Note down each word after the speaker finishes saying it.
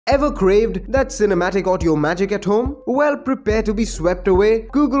Ever craved that cinematic audio magic at home? Well, prepare to be swept away,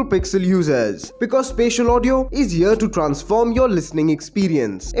 Google Pixel users, because spatial audio is here to transform your listening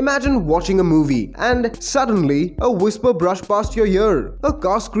experience. Imagine watching a movie and suddenly a whisper brushes past your ear. A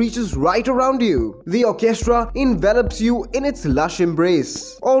car screeches right around you. The orchestra envelops you in its lush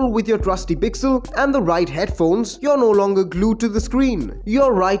embrace. All with your trusty Pixel and the right headphones, you're no longer glued to the screen.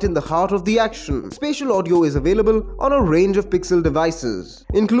 You're right in the heart of the action. Spatial audio is available on a range of Pixel devices,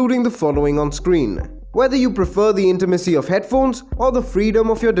 including the following on screen. Whether you prefer the intimacy of headphones or the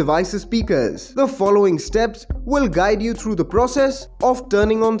freedom of your device's speakers, the following steps will guide you through the process of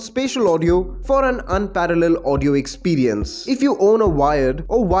turning on spatial audio for an unparalleled audio experience. If you own a wired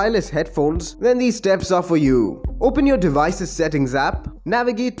or wireless headphones, then these steps are for you. Open your device's settings app,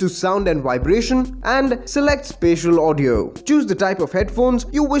 navigate to sound and vibration, and select spatial audio. Choose the type of headphones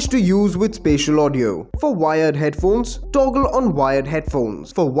you wish to use with spatial audio. For wired headphones, toggle on wired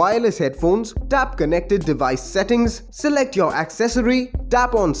headphones. For wireless headphones, tap connected device settings, select your accessory,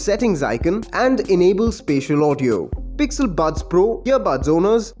 tap on settings icon, and enable spatial audio. Pixel Buds Pro earbuds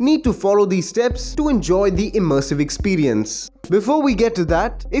owners need to follow these steps to enjoy the immersive experience. Before we get to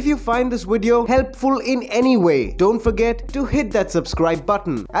that, if you find this video helpful in any way, don't forget to hit that subscribe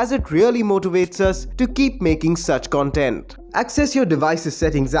button, as it really motivates us to keep making such content. Access your device's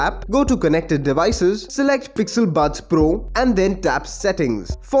settings app, go to connected devices, select Pixel Buds Pro and then tap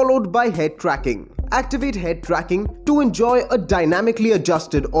settings, followed by head tracking. Activate head tracking to enjoy a dynamically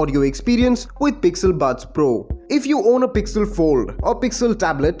adjusted audio experience with Pixel Buds Pro. If you own a Pixel Fold or Pixel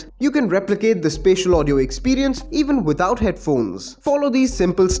tablet, you can replicate the spatial audio experience even without headphones. Follow these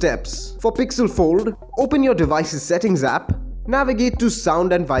simple steps. For Pixel Fold, open your device's settings app, navigate to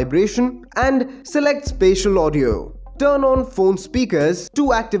sound and vibration, and select spatial audio. Turn on phone speakers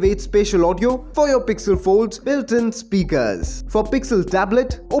to activate spatial audio for your Pixel Fold's built-in speakers. For Pixel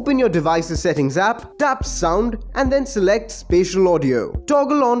tablet, open your device's settings app, tap sound, and then select spatial audio.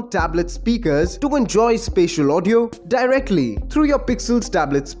 Toggle on tablet speakers to enjoy spatial audio directly through your Pixel's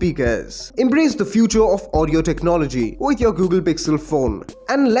tablet speakers. Embrace the future of audio technology with your Google Pixel phone,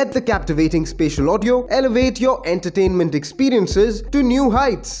 and let the captivating spatial audio elevate your entertainment experiences to new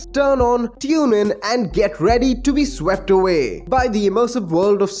heights. Turn on, tune in, and get ready to be swept away by the immersive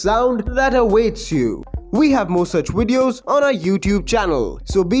world of sound that awaits you. We have more such videos on our YouTube channel,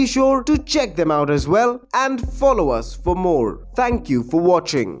 so be sure to check them out as well and follow us for more. Thank you for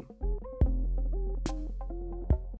watching.